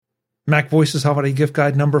MacVoices Holiday Gift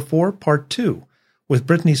Guide number 4, part 2, with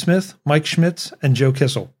Brittany Smith, Mike Schmitz, and Joe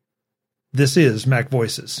Kissell. This is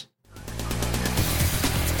MacVoices.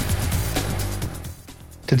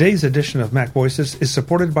 Today's edition of MacVoices is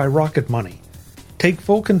supported by Rocket Money. Take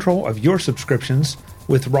full control of your subscriptions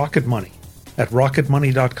with Rocket Money at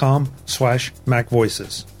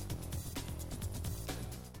rocketmoney.com/MacVoices.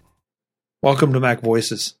 Welcome to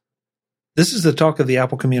MacVoices. This is the talk of the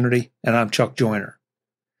Apple community, and I'm Chuck Joyner.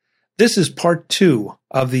 This is part 2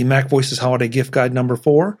 of the MacVoices Holiday Gift Guide number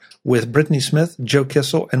 4 with Brittany Smith, Joe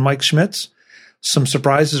Kissell, and Mike Schmitz. Some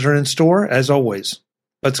surprises are in store, as always.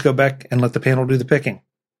 Let's go back and let the panel do the picking.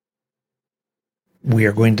 We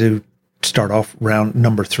are going to start off round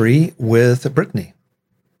number 3 with Brittany.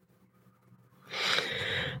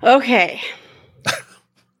 Okay.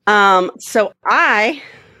 So I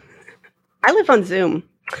live on Zoom.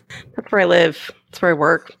 That's where I live. That's where I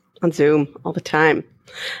work, on Zoom all the time.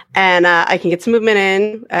 And I can get some movement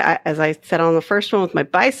in, as I said on the first one, with my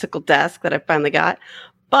bicycle desk that I finally got.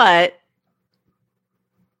 But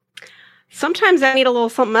sometimes I need a little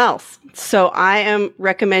something else. So I am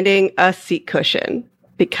recommending a seat cushion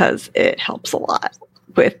because it helps a lot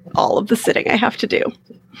with all of the sitting I have to do.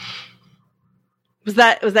 Was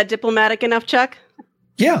that diplomatic enough, Chuck?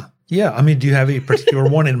 Yeah. I mean, do you have a particular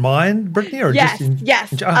one in mind, Brittany? Or yes.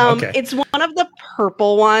 Okay. It's one of the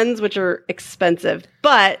purple ones, which are expensive,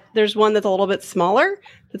 but there's one that's a little bit smaller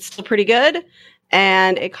that's still pretty good,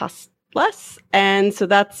 and it costs less. And so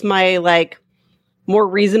that's my more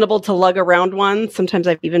reasonable to lug around one. Sometimes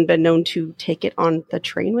I've even been known to take it on the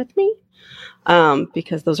train with me,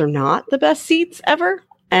 because those are not the best seats ever.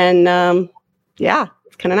 And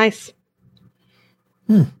it's kind of nice.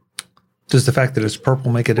 Does the fact that it's purple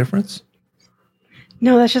make a difference?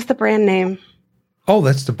 No, that's just the brand name. Oh,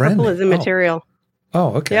 that's the brand name. Purple is a material.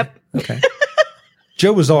 Oh, okay. Yep. Okay.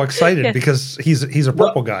 Joe was all excited because he's a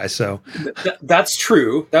purple guy. So that's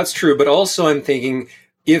true. That's true. But also, I'm thinking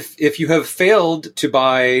if you have failed to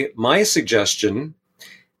buy my suggestion,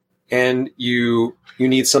 and you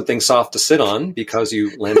need something soft to sit on because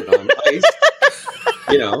you landed on ice,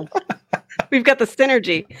 We've got the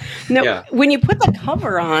synergy. No, When you put the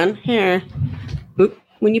cover on here,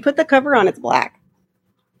 when you put the cover on, it's black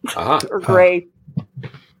or gray.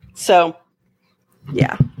 So,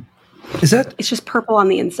 yeah, it's just purple on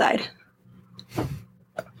the inside.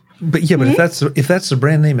 But if that's the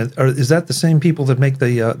brand name, or is that the same people that make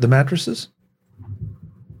the mattresses?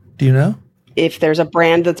 Do you know? If there's a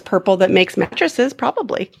brand that's purple that makes mattresses,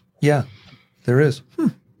 probably. Yeah, there is.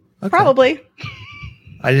 Okay. Probably.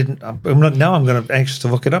 I didn't. I'm going to anxious to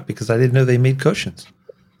look it up because I didn't know they made cushions.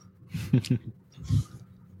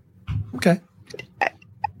 Okay.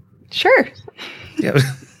 Sure. Yeah.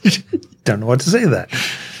 Don't know what to say to that.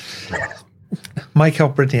 Mike,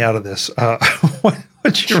 help Brittany out of this.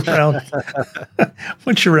 What's your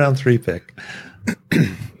round 3 pick?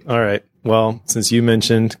 All right. Well, since you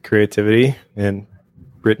mentioned creativity and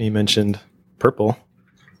Brittany mentioned purple,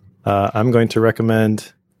 I'm going to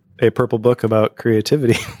recommend a purple book about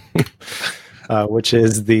creativity, which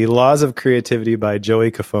is The Laws of Creativity by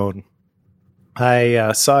Joey Cofone.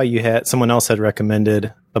 I saw someone else had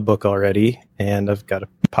recommended a book already, and I've got a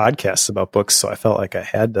podcast about books, so I felt like I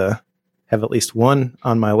had to have at least one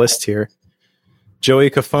on my list here.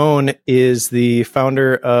 Joey Cofone is the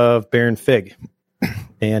founder of Baron Fig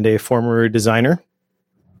and a former designer,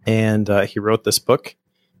 and he wrote this book.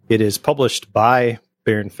 It is published by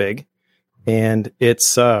Baron Fig. And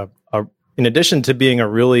it's, in addition to being a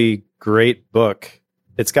really great book,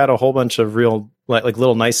 it's got a whole bunch of real, like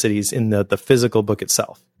little niceties in the physical book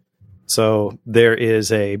itself. So there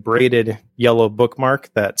is a braided yellow bookmark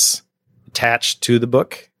that's attached to the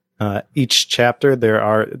book. Each chapter,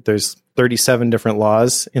 there's 37 different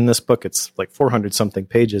laws in this book. It's like 400 something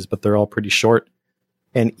pages, but they're all pretty short.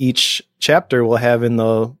 And each chapter will have in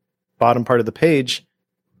the bottom part of the page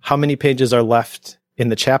how many pages are left in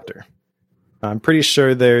the chapter. I'm pretty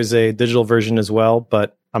sure there's a digital version as well,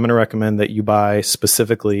 but I'm going to recommend that you buy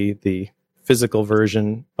specifically the physical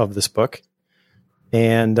version of this book.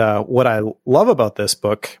 And what I love about this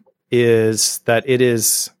book is that it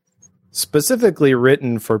is specifically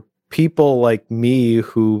written for people like me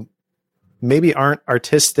who maybe aren't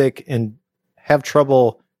artistic and have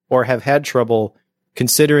trouble or have had trouble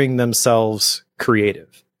considering themselves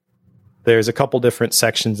creative. There's a couple different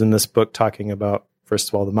sections in this book talking about, first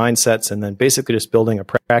of all, the mindsets, and then basically just building a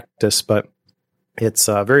practice. But it's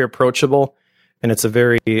very approachable, and it's a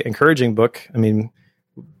very encouraging book. I mean,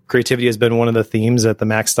 creativity has been one of the themes at the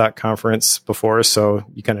MacStock conference before, so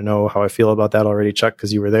you kind of know how I feel about that already, Chuck,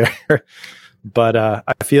 because you were there. But I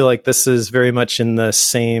feel like this is very much in the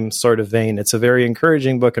same sort of vein. It's a very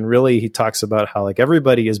encouraging book. And really, he talks about how like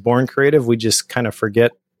everybody is born creative. We just kind of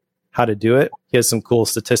forget how to do it. He has some cool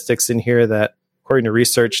statistics in here that, according to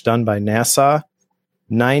research done by NASA,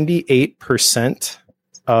 98%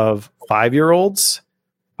 of 5-year-olds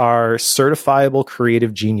are certifiable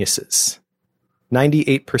creative geniuses.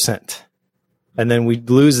 98%. And then we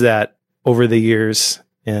lose that over the years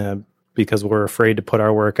because we're afraid to put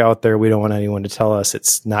our work out there. We don't want anyone to tell us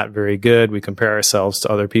it's not very good. We compare ourselves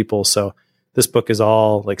to other people. So this book is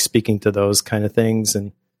all like speaking to those kind of things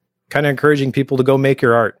and kind of encouraging people to go make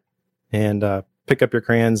your art and pick up your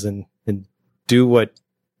crayons and do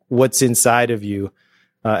what's inside of you.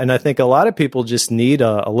 And I think a lot of people just need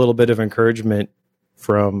a little bit of encouragement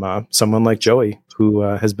from someone like Joey, who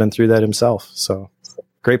has been through that himself. So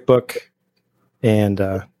great book, and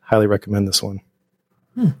highly recommend this one.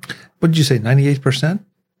 What did you say, 98%?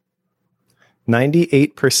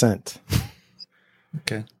 98%.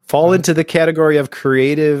 Okay. Fall into the category of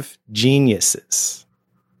creative geniuses.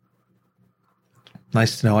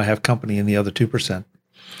 Nice to know I have company in the other 2%.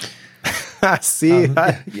 See,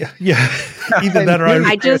 yeah. Either that or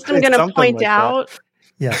I just am going to point like out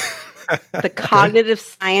Yeah. the cognitive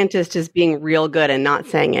scientist is being real good and not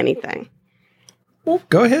saying anything. Well,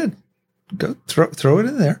 go ahead. Go throw it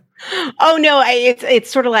in there. Oh no,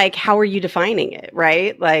 it's sort of like, how are you defining it,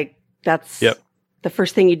 right? Like that's the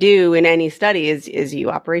first thing you do in any study is you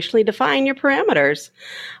operationally define your parameters.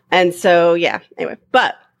 And so anyway,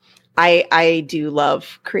 but I do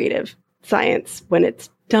love creative science when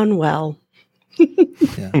it's done well.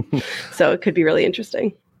 So it could be really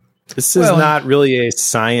interesting. This is not really a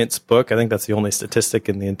science book. I think that's the only statistic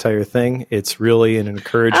in the entire thing. It's really an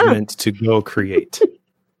encouragement to go create.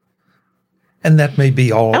 And that may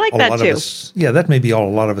be all I like a that lot too. of us. Yeah, that may be all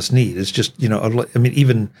a lot of us need. It's just, I mean,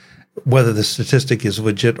 even whether the statistic is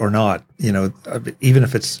legit or not, even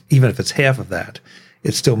if it's half of that,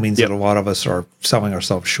 it still means that a lot of us are selling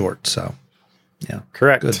ourselves short. So, yeah.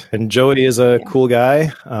 Correct. Good. And Joey is a cool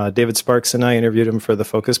guy. David Sparks and I interviewed him for the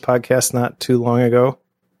Focus podcast not too long ago.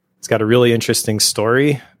 It's got a really interesting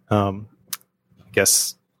story. I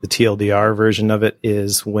guess the TLDR version of it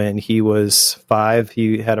is when he was 5,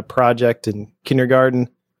 he had a project in kindergarten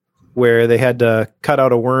where they had to cut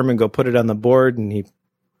out a worm and go put it on the board, and he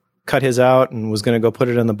cut his out and was going to go put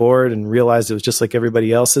it on the board and realized it was just like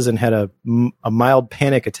everybody else's and had a mild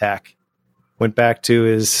panic attack. Went back to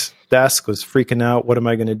his desk, was freaking out. What am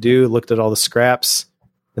I going to do? Looked at all the scraps,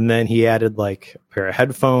 and then he added like a pair of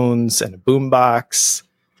headphones and a boombox,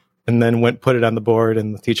 and then went put it on the board,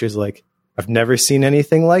 and the teacher's like, I've never seen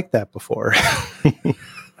anything like that before. I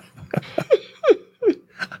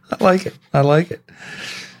like it.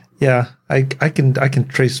 Yeah, I can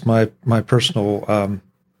trace my personal.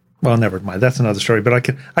 Well, never mind. That's another story. But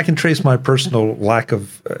I can trace my personal lack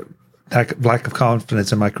of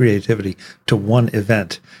confidence in my creativity to one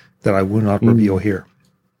event that I will not reveal here.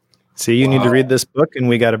 See, you need to read this book, and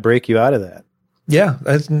we got to break you out of that. Yeah,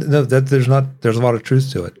 there's a lot of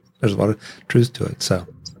truth to it. There's a lot of truth to it. So,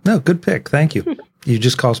 no, good pick. Thank you. You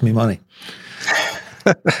just cost me money.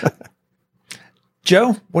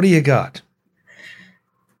 Joe, what do you got?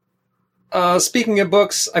 Speaking of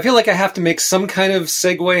books, I feel like I have to make some kind of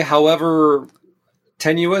segue, however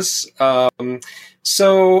tenuous.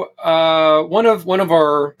 So one of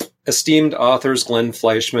our esteemed authors, Glenn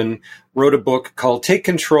Fleischman, wrote a book called "Take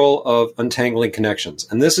Control of Untangling Connections,"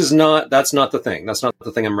 and that's not the thing. That's not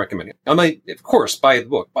the thing I'm recommending. I might, of course, buy the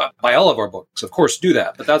book, buy all of our books, of course, do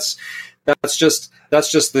that. But that's just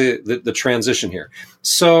the transition here.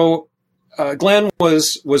 So Glenn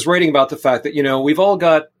was writing about the fact that we've all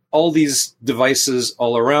got all these devices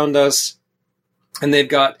all around us, and they've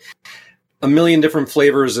got a million different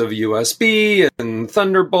flavors of USB and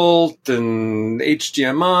Thunderbolt and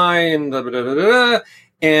HDMI and blah, blah, blah, blah, blah.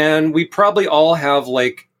 And we probably all have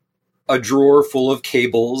like a drawer full of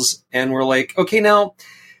cables, and we're like, okay, now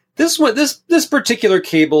this particular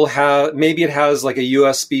cable maybe it has like a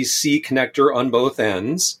USB-C connector on both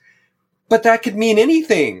ends, but that could mean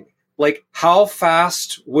anything. Like, how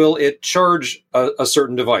fast will it charge a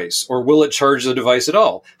certain device? Or will it charge the device at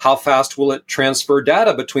all? How fast will it transfer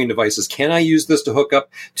data between devices? Can I use this to hook up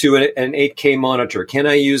to an 8K monitor? Can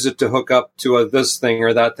I use it to hook up to this thing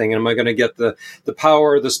or that thing? And am I going to get the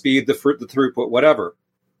power, the speed, the throughput, whatever?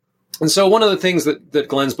 And so one of the things that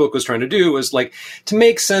Glenn's book was trying to do was like to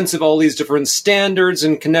make sense of all these different standards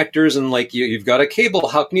and connectors, and like you've got a cable.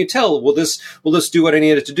 How can you tell? Will this do what I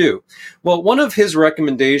need it to do? Well, one of his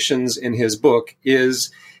recommendations in his book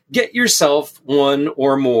is get yourself one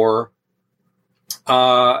or more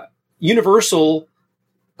universal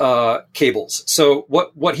cables. So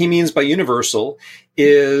what he means by universal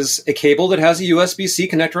is a cable that has a USB-C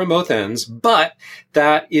connector on both ends, but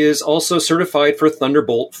that is also certified for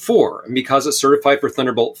Thunderbolt 4. And because it's certified for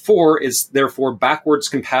Thunderbolt 4, it's therefore backwards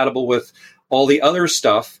compatible with all the other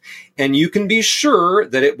stuff. And you can be sure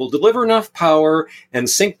that it will deliver enough power and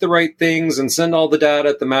sync the right things and send all the data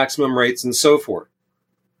at the maximum rates and so forth.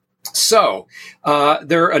 So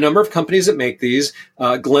there are a number of companies that make these.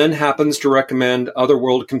 Glenn happens to recommend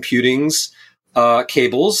Otherworld Computing's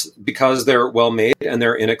cables because they're well made and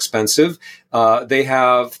they're inexpensive. They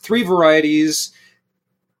have 3 varieties: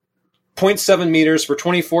 0.7 meters for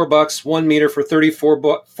 $24, 1 meter for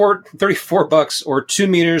 $34, or 2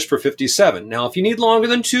 meters for $57. Now, if you need longer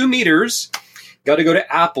than 2 meters, you got to go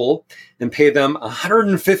to Apple and pay them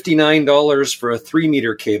 $159 for a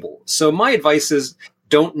 3-meter cable. So my advice is,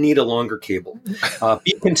 don't need a longer cable.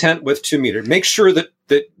 Be content with 2 meters. Make sure that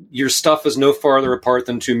your stuff is no farther apart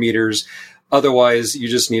than 2 meters. Otherwise, you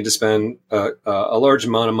just need to spend a large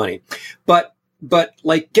amount of money. But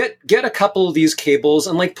like get a couple of these cables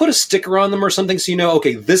and like put a sticker on them or something so you know,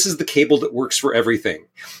 okay, this is the cable that works for everything.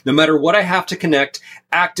 No matter what I have to connect,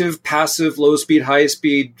 active, passive, low speed, high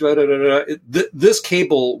speed, this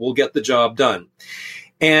cable will get the job done.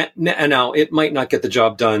 And now it might not get the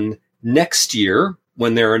job done next year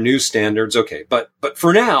when there are new standards. Okay. But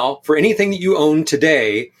for now, for anything that you own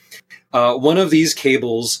today, one of these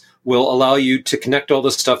cables will allow you to connect all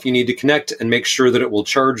the stuff you need to connect and make sure that it will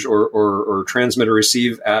charge or transmit or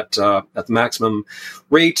receive at the maximum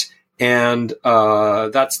rate. And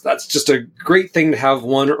that's just a great thing to have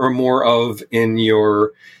one or more of in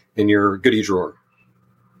your goodie drawer.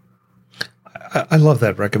 I love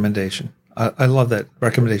that recommendation. I love that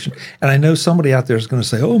recommendation. And I know somebody out there is going to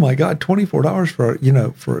say, oh my God,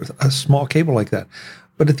 $24 for a small cable like that.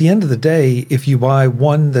 But at the end of the day, if you buy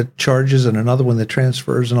one that charges and another one that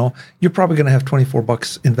transfers and all, you're probably going to have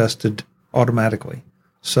 $24 invested automatically.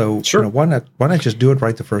 So sure. Why not just do it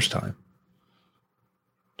right the first time?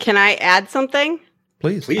 Can I add something?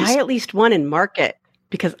 Please. Buy at least one and mark it,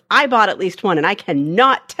 because I bought at least one and I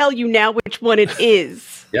cannot tell you now which one it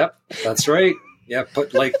is. Yep, that's right. Yeah,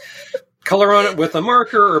 put color on it with a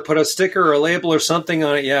marker or put a sticker or a label or something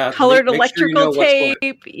on it. Yeah. Colored electrical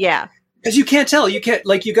tape. Yeah. Because you can't tell. You can't,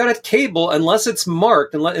 you got a cable unless it's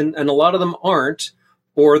marked, and a lot of them aren't,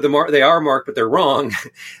 or they are marked, but they're wrong.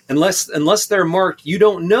 unless they're marked, you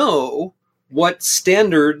don't know what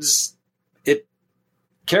standards it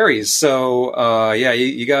carries. So,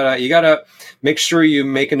 you gotta make sure you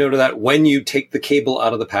make a note of that when you take the cable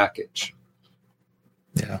out of the package.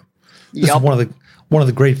 Yeah. This is one of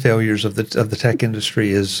the great failures of the tech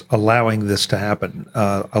industry is allowing this to happen,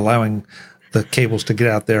 allowing the cables to get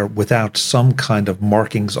out there without some kind of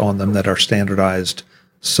markings on them that are standardized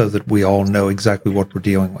so that we all know exactly what we're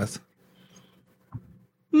dealing with.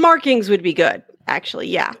 Markings would be good, actually,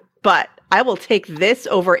 yeah. But I will take this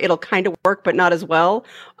over, it'll kind of work, but not as well,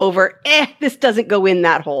 over, this doesn't go in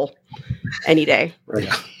that hole any day. Right.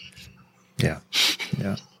 Yeah.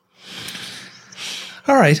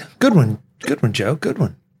 All right. Good one, Joe. Good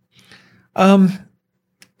one.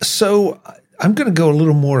 So I'm going to go a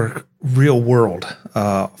little more real world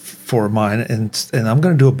for mine, and I'm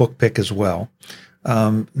going to do a book pick as well.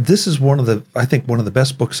 This is one of the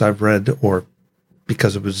best books I've read, or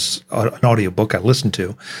because it was an audiobook I listened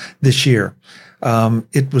to this year.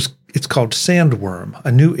 It's called Sandworm: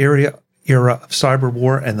 A New Era of Cyber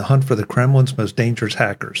War and the Hunt for the Kremlin's Most Dangerous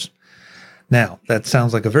Hackers. Now, that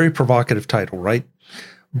sounds like a very provocative title, right?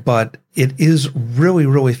 But it is really,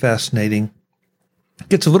 really fascinating. It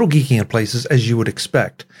gets a little geeky in places, as you would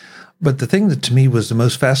expect. But the thing that to me was the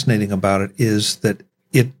most fascinating about it is that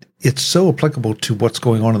it's so applicable to what's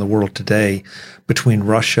going on in the world today between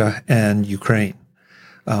Russia and Ukraine.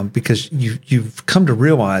 Because you've come to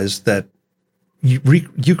realize that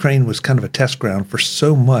Ukraine was kind of a test ground for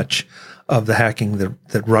so much of the hacking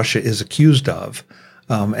that Russia is accused of,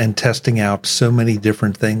 and testing out so many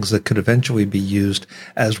different things that could eventually be used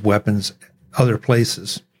as weapons other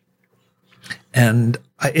places. And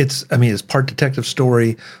it's part detective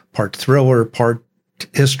story, part thriller, part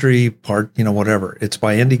history, part, whatever. It's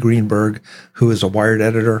by Andy Greenberg, who is a Wired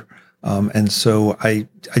editor. And so I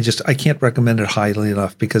can't recommend it highly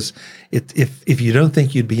enough, because if you don't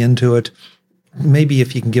think you'd be into it, maybe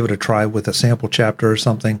if you can give it a try with a sample chapter or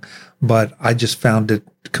something, but I just found it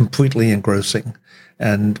completely engrossing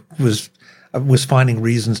and was finding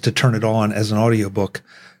reasons to turn it on as an audiobook,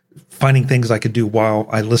 finding things I could do while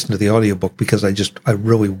I listened to the audiobook, because I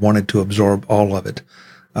really wanted to absorb all of it.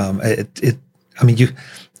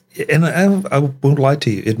 and I won't lie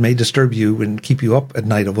to you, it may disturb you and keep you up at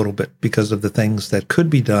night a little bit because of the things that could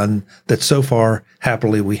be done that so far,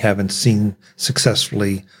 happily, we haven't seen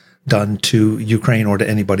successfully done to Ukraine or to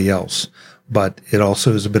anybody else. But it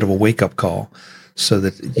also is a bit of a wake-up call, so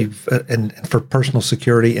that you've and for personal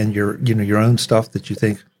security and your own stuff that you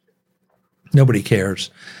think nobody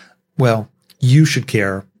cares. Well, you should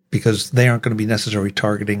care, because they aren't going to be necessarily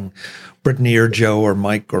targeting Brittany or Joe or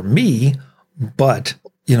Mike or me, but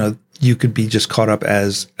you could be just caught up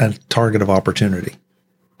as a target of opportunity.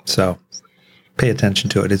 So pay attention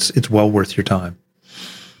to it. It's well worth your time.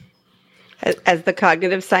 As the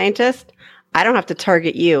cognitive scientist, I don't have to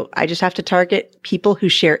target you. I just have to target people who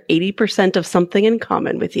share 80% of something in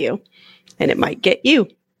common with you, and it might get you.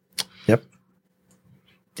 Yep.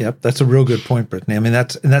 That's a real good point, Brittany. I mean,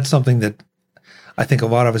 that's something that I think a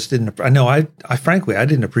lot of us didn't. I know I frankly, I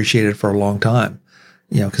didn't appreciate it for a long time,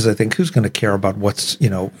 because I think, who's going to care about what's,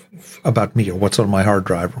 about me or what's on my hard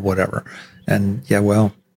drive or whatever. And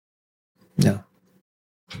you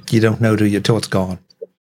don't know till it's gone.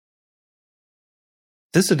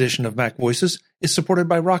 This edition of Mac Voices is supported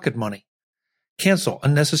by Rocket Money. Cancel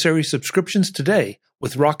unnecessary subscriptions today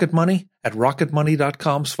with Rocket Money at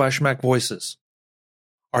rocketmoney.com/MacVoices.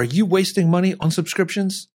 Are you wasting money on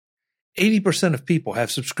subscriptions? 80% of people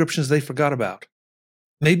have subscriptions they forgot about.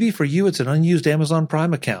 Maybe for you it's an unused Amazon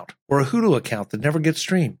Prime account or a Hulu account that never gets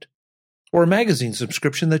streamed, or a magazine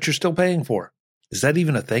subscription that you're still paying for. Is that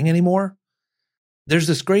even a thing anymore? There's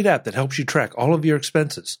this great app that helps you track all of your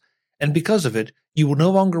expenses, and because of it, you will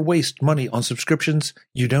no longer waste money on subscriptions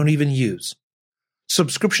you don't even use.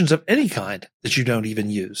 Subscriptions of any kind that you don't even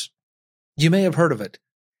use. You may have heard of it.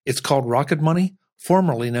 It's called Rocket Money,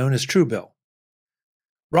 formerly known as Truebill.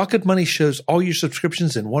 Rocket Money shows all your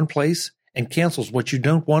subscriptions in one place and cancels what you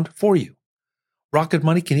don't want for you. Rocket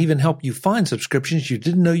Money can even help you find subscriptions you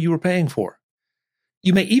didn't know you were paying for.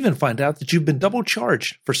 You may even find out that you've been double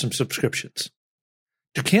charged for some subscriptions.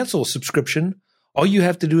 To cancel a subscription, all you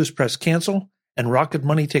have to do is press cancel, and Rocket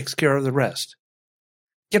Money takes care of the rest.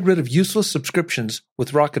 Get rid of useless subscriptions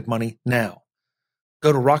with Rocket Money now.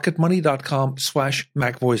 Go to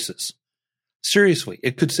rocketmoney.com/MacVoices. Seriously,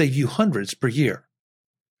 it could save you hundreds per year.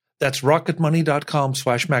 That's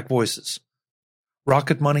rocketmoney.com/MacVoices.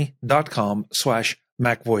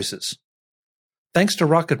 rocketmoney.com/MacVoices. Thanks to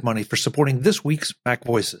Rocket Money for supporting this week's Mac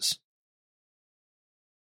Voices.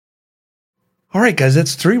 All right, guys,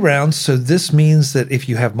 that's 3 rounds. So this means that if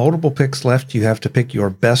you have multiple picks left, you have to pick your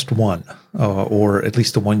best one, or at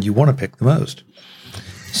least the one you want to pick the most.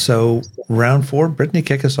 So round 4, Brittany,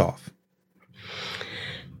 kick us off.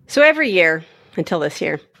 So every year, until this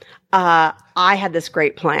year, I had this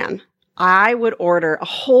great plan. I would order a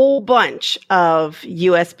whole bunch of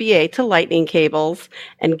USB-A to Lightning cables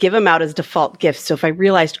and give them out as default gifts. So if I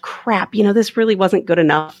realized, crap, this really wasn't good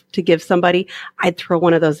enough to give somebody, I'd throw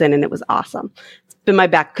one of those in, and it was awesome. It's been my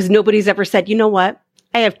back, because nobody's ever said, you know what?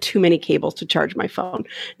 I have too many cables to charge my phone.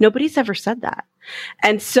 Nobody's ever said that.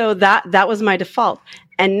 And so that was my default.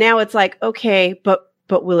 And now it's like, okay, but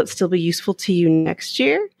will it still be useful to you next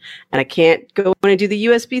year? And I can't go and do the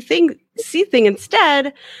USB-C thing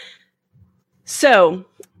instead. So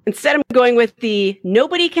instead, I'm going with the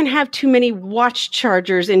nobody can have too many watch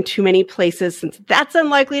chargers in too many places, since that's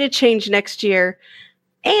unlikely to change next year.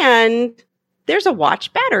 And there's a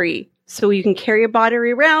watch battery. So you can carry a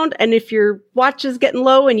battery around, and if your watch is getting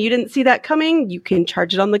low and you didn't see that coming, you can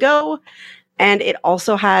charge it on the go. And it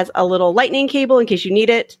also has a little lightning cable in case you need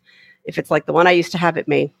it. If it's like the one I used to have, it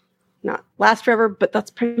may not last forever, but that's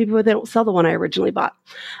probably why they don't sell the one I originally bought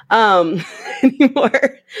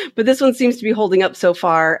anymore. But this one seems to be holding up so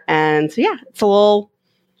far. And so, yeah, it's a little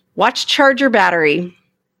watch charger battery.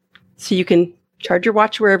 So you can charge your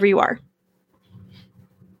watch wherever you are.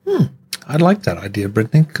 I like that idea,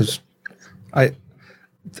 Brittany, because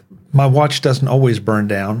my watch doesn't always burn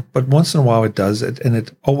down, but once in a while it does, and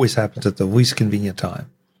it always happens at the least convenient time.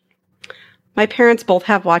 My parents both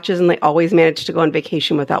have watches, and they always manage to go on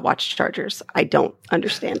vacation without watch chargers. I don't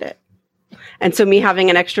understand it. And so me having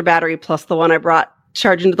an extra battery plus the one I brought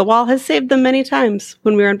charged into the wall has saved them many times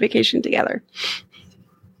when we were on vacation together.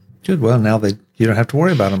 Good. Well, now you don't have to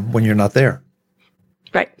worry about them when you're not there.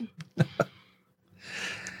 Right.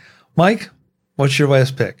 Mike, what's your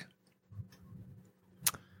last pick?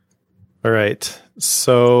 All right.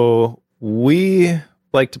 So we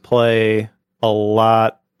like to play a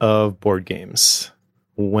lot of board games.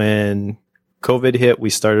 When COVID hit, we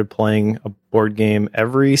started playing a board game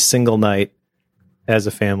every single night as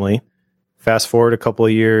a family. Fast forward a couple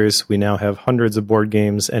of years, we now have hundreds of board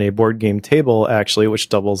games and a board game table, actually, which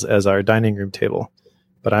doubles as our dining room table.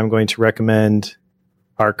 But I'm going to recommend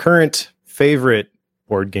our current favorite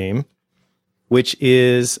board game, which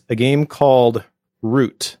is a game called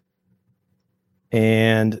Root.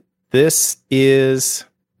 And it's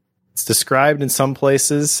described in some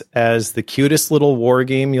places as the cutest little war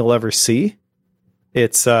game you'll ever see.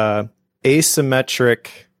 It's a asymmetric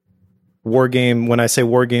war game. When I say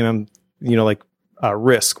war game, I'm, like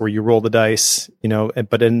Risk, where you roll the dice,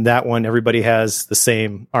 but in that one, everybody has the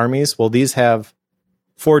same armies. Well, these have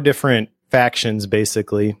 4 different factions,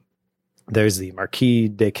 basically. There's the Marquis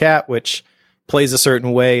des Cats, which plays a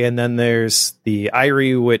certain way, and then there's the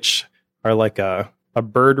Eyrie, which are like a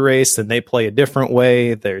bird race, and they play a different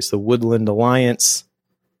way. There's the Woodland Alliance,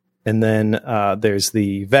 and then there's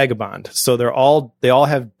the Vagabond. So they all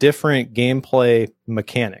have different gameplay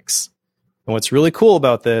mechanics. And what's really cool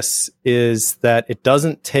about this is that it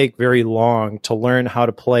doesn't take very long to learn how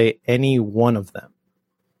to play any one of them.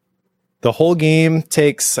 The whole game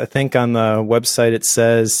takes, I think on the website it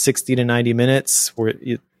says 60 to 90 minutes, where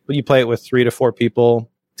you play it with 3 to 4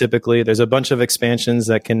 people. Typically, there's a bunch of expansions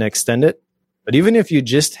that can extend it. But even if you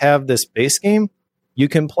just have this base game, you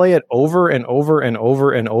can play it over and over and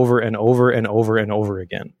over and over and over and over and over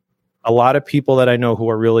again. A lot of people that I know who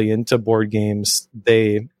are really into board games,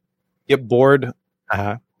 they get bored.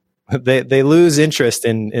 They lose interest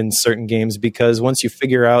in certain games because once you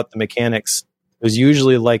figure out the mechanics, there's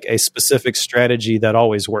usually like a specific strategy that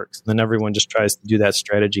always works. And then everyone just tries to do that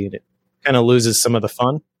strategy and it kind of loses some of the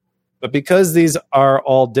fun. But because these are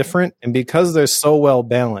all different and because they're so well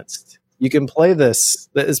balanced, you can play this.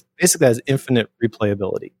 That is basically has infinite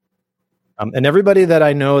replayability. And everybody that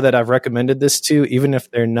I know that I've recommended this to, even if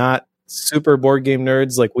they're not super board game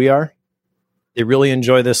nerds like we are, they really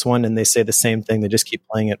enjoy this one and they say the same thing. They just keep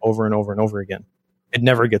playing it over and over and over again. It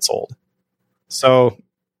never gets old. So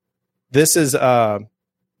this is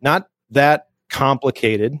not that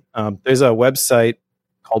complicated. There's a website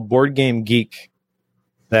called Board Game Geek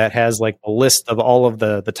that has like a list of all of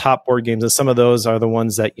the top board games. And some of those are the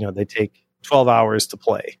ones that, they take 12 hours to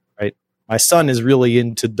play, right? My son is really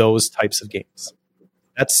into those types of games.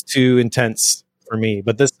 That's too intense for me.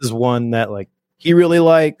 But this is one that like he really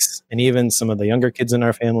likes. And even some of the younger kids in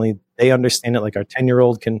our family, they understand it. Like our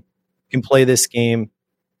 10-year-old can play this game.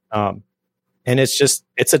 And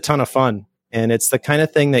it's a ton of fun. And it's the kind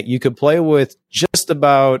of thing that you could play with just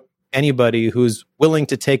about anybody who's willing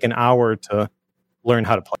to take an hour to learn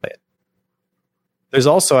how to play it. There's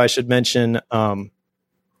also, I should mention,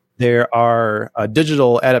 there are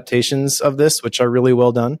digital adaptations of this, which are really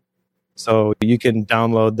well done. So you can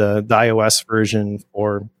download the iOS version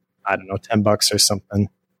for, I don't know, $10 or something,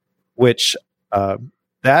 which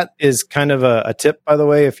that is kind of a tip, by the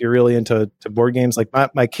way, if you're really into board games. Like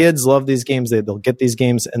my kids love these games. They'll get these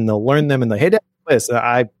games and they'll learn them and they'll, hey, Dad, play this.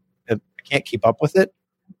 I can't keep up with it.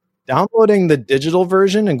 Downloading the digital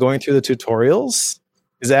version and going through the tutorials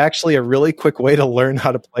is actually a really quick way to learn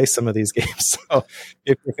how to play some of these games. So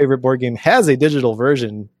if your favorite board game has a digital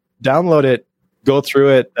version, download it, go through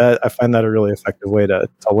it. I find that a really effective way to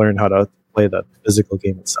learn how to play the physical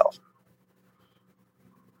game itself.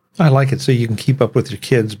 I like it. So you can keep up with your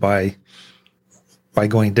kids by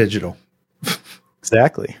going digital.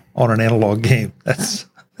 Exactly. On an analog game. That's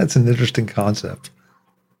an interesting concept.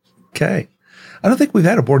 Okay. I don't think we've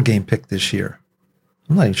had a board game pick this year.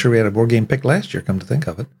 I'm not even sure we had a board game pick last year, come to think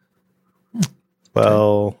of it.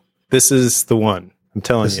 Well, this is the one. I'm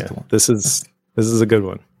telling you. This is a good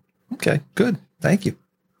one. Okay, good. Thank you.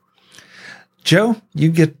 Joe, you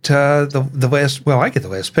get the last, well, I get the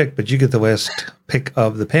last pick, but you get the last pick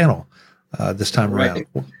of the panel this time around.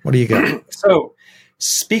 What do you got? So,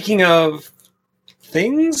 speaking of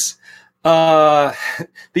things, the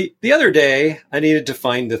other day I needed to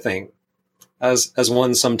find the thing, as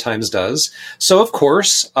one sometimes does. So, of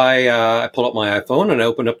course, I pulled up my iPhone and I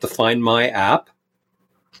opened up the Find My app,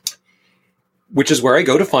 which is where I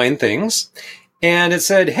go to find things. And it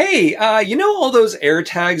said, hey, all those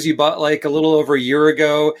AirTags you bought like a little over a year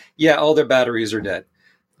ago? Yeah, all their batteries are dead.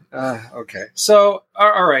 Okay. So,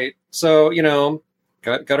 all right. So,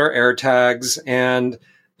 got our AirTags, and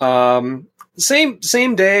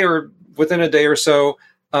same day or within a day or so,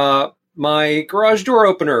 my garage door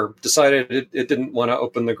opener decided it didn't want to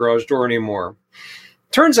open the garage door anymore.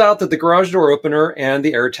 Turns out that the garage door opener and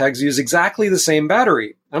the AirTags use exactly the same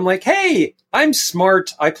battery. I'm like, hey, I'm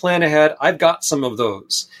smart. I plan ahead. I've got some of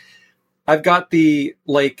those. I've got the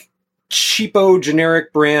cheapo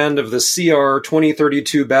generic brand of the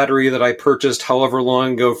CR2032 battery that I purchased however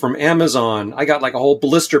long ago from Amazon. I got like a whole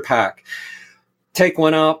blister pack. Take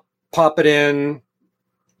one out, pop it in.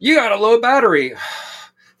 You got a low battery.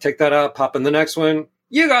 Take that out, pop in the next one.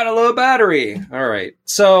 You got a low battery. All right.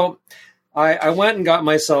 So I went and got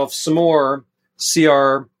myself some more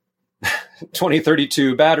CR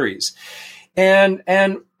 2032 batteries, and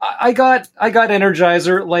I got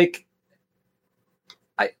Energizer. Like,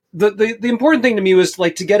 the important thing to me was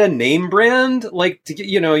like to get a name brand, like to get,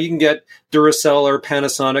 you can get Duracell or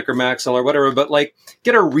Panasonic or Maxell or whatever, but like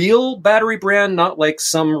get a real battery brand, not like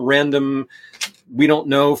some random we don't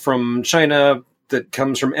know from China that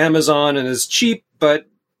comes from Amazon and is cheap, but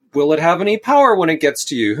will it have any power when it gets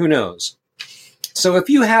to you? Who knows? So if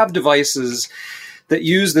you have devices that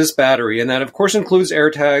use this battery, and that of course includes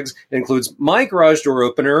AirTags, it includes my garage door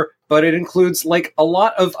opener, but it includes like a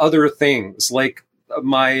lot of other things, like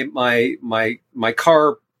my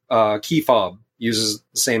car key fob uses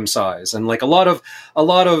the same size, and like a lot of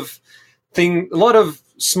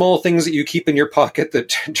small things that you keep in your pocket that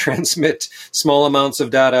transmit small amounts of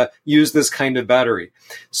data use this kind of battery.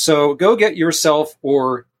 So go get yourself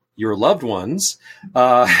or your loved ones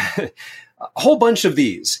a whole bunch of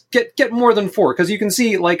these. Get more than 4, because you can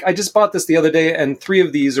see, like, I just bought this the other day, and 3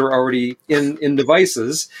 of these are already in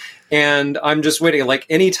devices, and I'm just waiting. Like,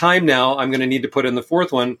 any time now, I'm going to need to put in the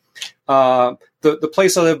 4th one. The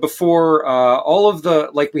place I lived before, all of the,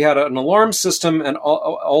 like, we had an alarm system, and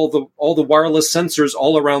all the wireless sensors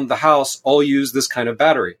all around the house all use this kind of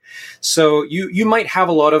battery. So you might have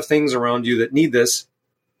a lot of things around you that need this.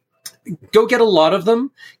 Go get a lot of them.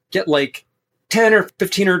 Get like 10 or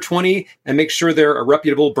 15 or 20, and make sure they're a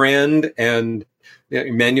reputable brand and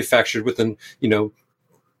manufactured within,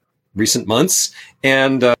 recent months.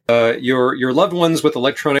 And your loved ones with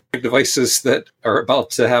electronic devices that are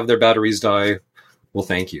about to have their batteries die will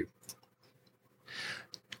thank you.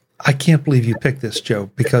 I can't believe you picked this, Joe,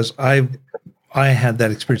 because I had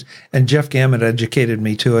that experience. And Jeff Gammon educated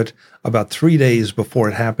me to it about 3 days before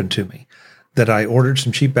it happened to me, that I ordered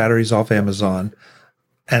some cheap batteries off Amazon.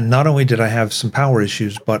 And not only did I have some power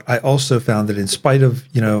issues, but I also found that in spite of,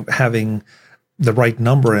 having the right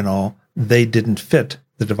number and all, they didn't fit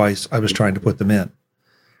the device I was trying to put them in.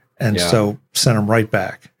 And so sent them right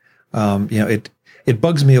back. It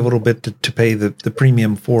bugs me a little bit to pay the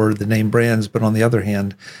premium for the name brands, but on the other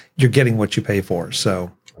hand, you're getting what you pay for.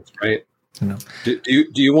 So that's right. Do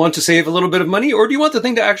you want to save a little bit of money, or do you want the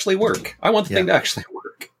thing to actually work? I want the thing to actually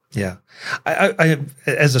work. Yeah. I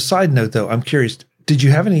as a side note, though, I'm curious, did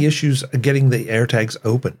you have any issues getting the AirTags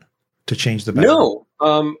open to change the battery? No.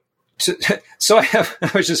 So I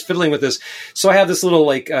was just fiddling with this. So I have this little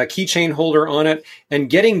keychain holder on it, and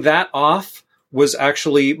getting that off was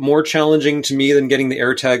actually more challenging to me than getting the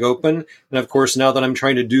AirTag open. And of course, now that I'm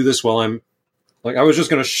trying to do this while I'm like, I was just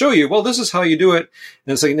going to show you, well, this is how you do it.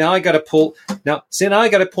 And it's like, now I got to pull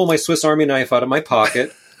my Swiss Army knife out of my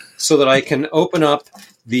pocket so that I can open up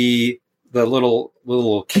the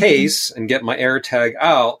little case and get my AirTag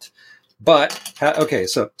out. But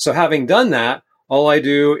so having done that, all I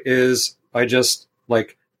do is I just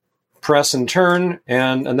press and turn,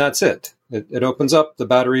 and that's it. It opens up, the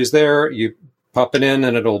battery's there, you pop it in,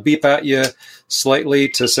 and it'll beep at you slightly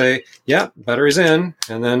to say, yeah, battery's in,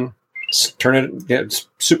 and then turn it. Yeah, it's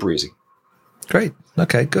super easy. Great.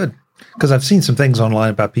 Okay, good. Because I've seen some things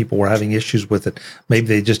online about people were having issues with it. Maybe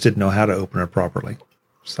they just didn't know how to open it properly.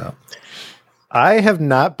 So I have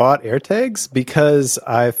not bought AirTags because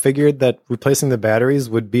I figured that replacing the batteries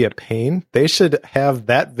would be a pain. They should have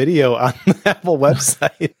that video on the Apple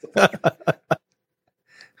website.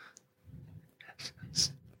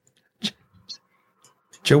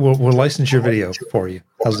 Joe, we'll license your video for you.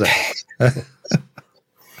 How's that?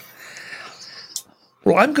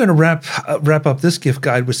 Well, I'm going to wrap up this gift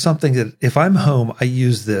guide with something that, if I'm home, I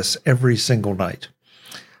use this every single night.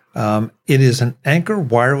 It is an Anker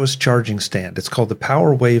wireless charging stand. It's called the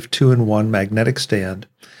PowerWave 2-in-1 magnetic stand.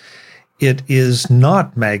 It is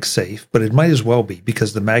not MagSafe, but it might as well be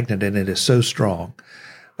because the magnet in it is so strong.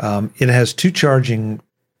 It has 2 charging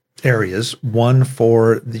areas, one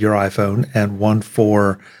for your iPhone and one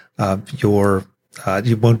for your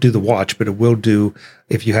you won't do the watch, but it will do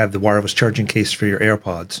if you have the wireless charging case for your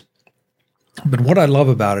AirPods. But what I love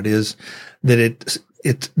about it is that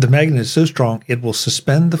the magnet is so strong, it will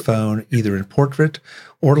suspend the phone either in portrait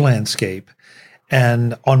or landscape.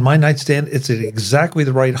 And on my nightstand, it's at exactly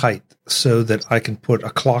the right height so that I can put a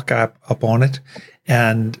clock app up on it.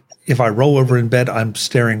 And if I roll over in bed, I'm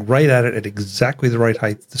staring right at it at exactly the right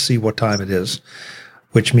height to see what time it is,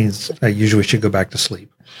 which means I usually should go back to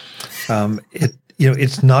sleep.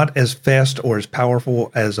 It's not as fast or as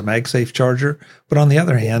powerful as a MagSafe charger, but on the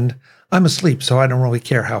other hand, I'm asleep, so I don't really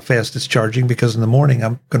care how fast it's charging because in the morning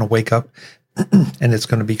I'm going to wake up and it's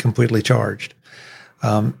going to be completely charged.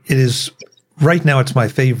 It is right now. It's my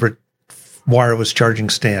favorite wireless charging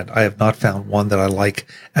stand. I have not found one that I like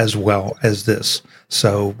as well as this.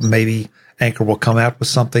 So maybe Anker will come out with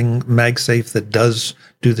something MagSafe that does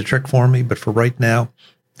do the trick for me. But for right now,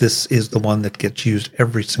 this is the one that gets used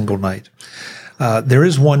every single night. There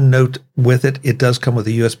is one note with it. It does come with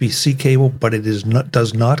a USB-C cable, but it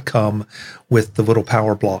does not come with the little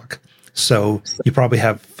power block. So you probably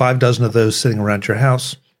have 5 of those sitting around your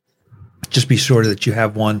house. Just be sure that you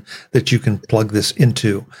have one that you can plug this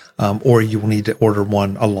into, or you will need to order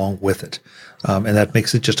one along with it. And that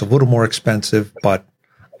makes it just a little more expensive, but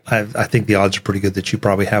I think the odds are pretty good that you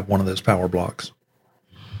probably have one of those power blocks.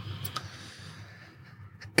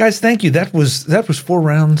 Guys, thank you. That was 4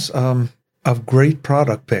 rounds of great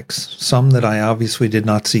product picks, some that I obviously did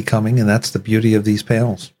not see coming, and that's the beauty of these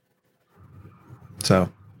panels. So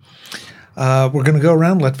we're going to go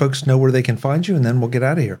around, let folks know where they can find you, and then we'll get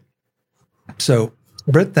out of here. So,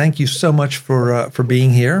 Britt, thank you so much for being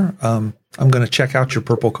here. I'm going to check out your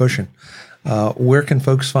purple cushion. Where can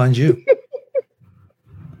folks find you?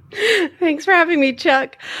 Thanks for having me,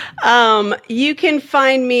 Chuck. You can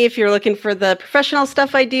find me if you're looking for the professional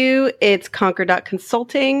stuff I do. It's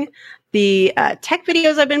Conquer.consulting. The tech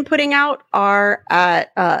videos I've been putting out are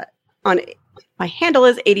on my handle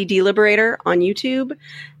is ADD Liberator on YouTube.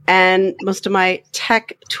 And most of my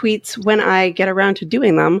tech tweets, when I get around to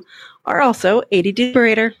doing them, are also ADD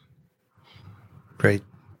Liberator. Great.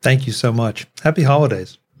 Thank you so much. Happy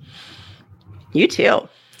holidays. You too.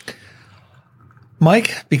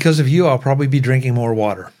 Mike, because of you, I'll probably be drinking more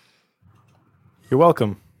water. You're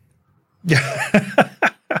welcome. Yeah.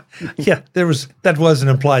 Yeah, that was an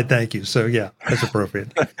implied thank you. So yeah, that's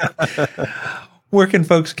appropriate. Where can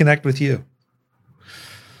folks connect with you?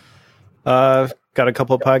 Got a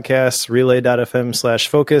couple of podcasts.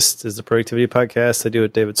 Relay.fm/focused is the productivity podcast I do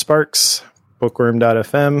with David Sparks.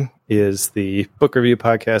 Bookworm.fm is the book review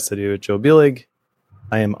podcast I do with Joe Bielig.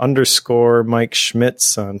 I am _ Mike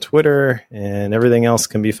Schmitz on Twitter, and everything else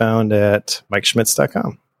can be found at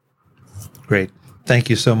MikeSchmitz.com. Great. Thank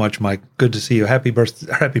you so much, Mike. Good to see you. Happy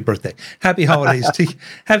birthday. Happy holidays to you.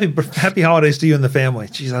 Happy holidays to you and the family.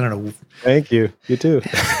 Jeez, I don't know. Thank you. You too.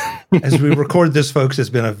 As we record this, folks, it's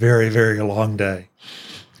been a very, very long day.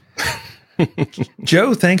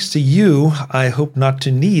 Joe, thanks to you, I hope not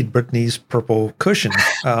to need Brittany's purple cushion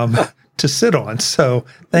to sit on. So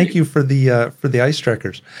thank you for the ice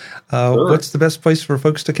trackers. Sure. What's the best place for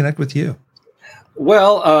folks to connect with you?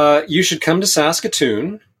 Well, you should come to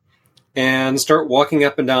Saskatoon and start walking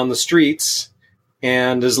up and down the streets.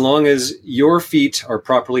 And as long as your feet are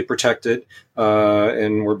properly protected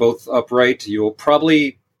and we're both upright, you'll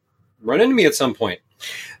probably run into me at some point.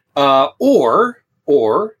 Or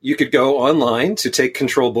you could go online to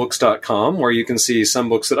takecontrolbooks.com, where you can see some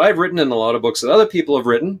books that I've written and a lot of books that other people have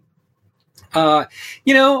written. For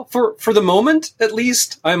the moment, at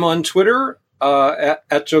least, I'm on Twitter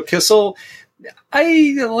at Joe Kissell.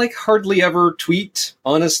 I hardly ever tweet,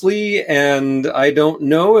 honestly, and I don't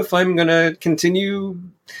know if I'm going to continue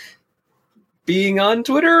being on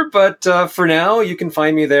Twitter, but for now, you can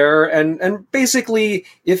find me there. And basically,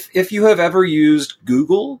 if you have ever used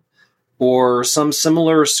Google or some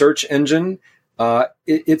similar search engine,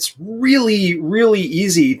 it's really, really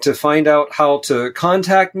easy to find out how to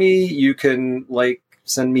contact me. You can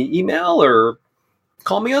send me email or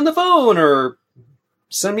call me on the phone or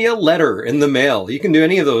send me a letter in the mail. You can do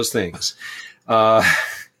any of those things. I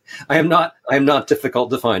am not difficult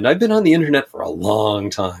to find. I've been on the internet for a long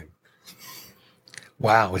time.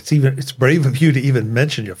 Wow, it's brave of you to even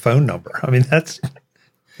mention your phone number. I mean, that's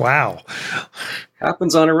wow.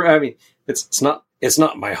 Happens on it's not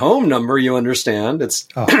my home number, you understand. It's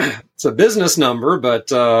it's a business number, but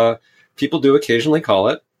people do occasionally call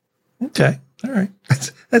it. Okay. All right.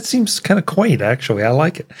 That seems kind of quaint, actually. I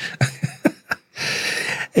like it.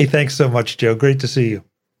 Hey, thanks so much, Joe. Great to see you.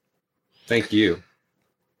 Thank you.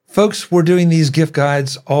 Folks, we're doing these gift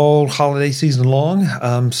guides all holiday season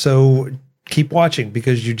long, so keep watching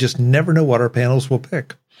because you just never know what our panels will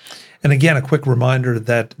pick. And again, a quick reminder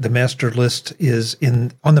that the master list is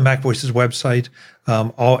on the MacVoices website.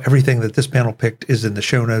 Everything that this panel picked is in the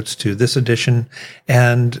show notes to this edition.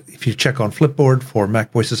 And if you check on Flipboard for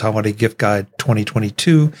MacVoices Holiday Gift Guide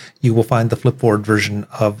 2022, you will find the Flipboard version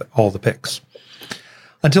of all the picks.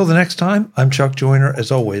 Until the next time, I'm Chuck Joyner.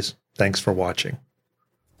 As always, thanks for watching.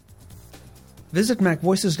 Visit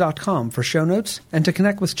MacVoices.com for show notes and to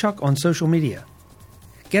connect with Chuck on social media.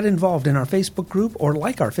 Get involved in our Facebook group or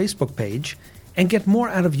like our Facebook page, and get more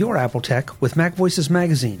out of your Apple tech with MacVoices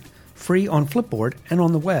Magazine, free on Flipboard and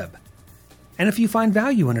on the web. And if you find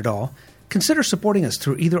value in it all, consider supporting us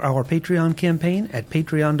through either our Patreon campaign at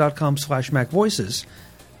patreon.com/MacVoices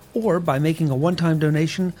or by making a one-time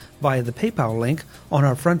donation via the PayPal link on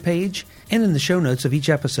our front page and in the show notes of each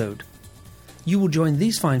episode. You will join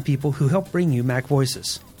these fine people who help bring you Mac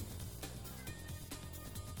Voices.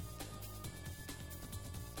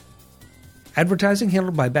 Advertising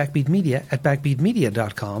handled by Backbeat Media at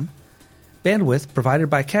backbeatmedia.com. Bandwidth provided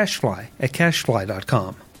by CacheFly at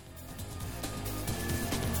cachefly.com.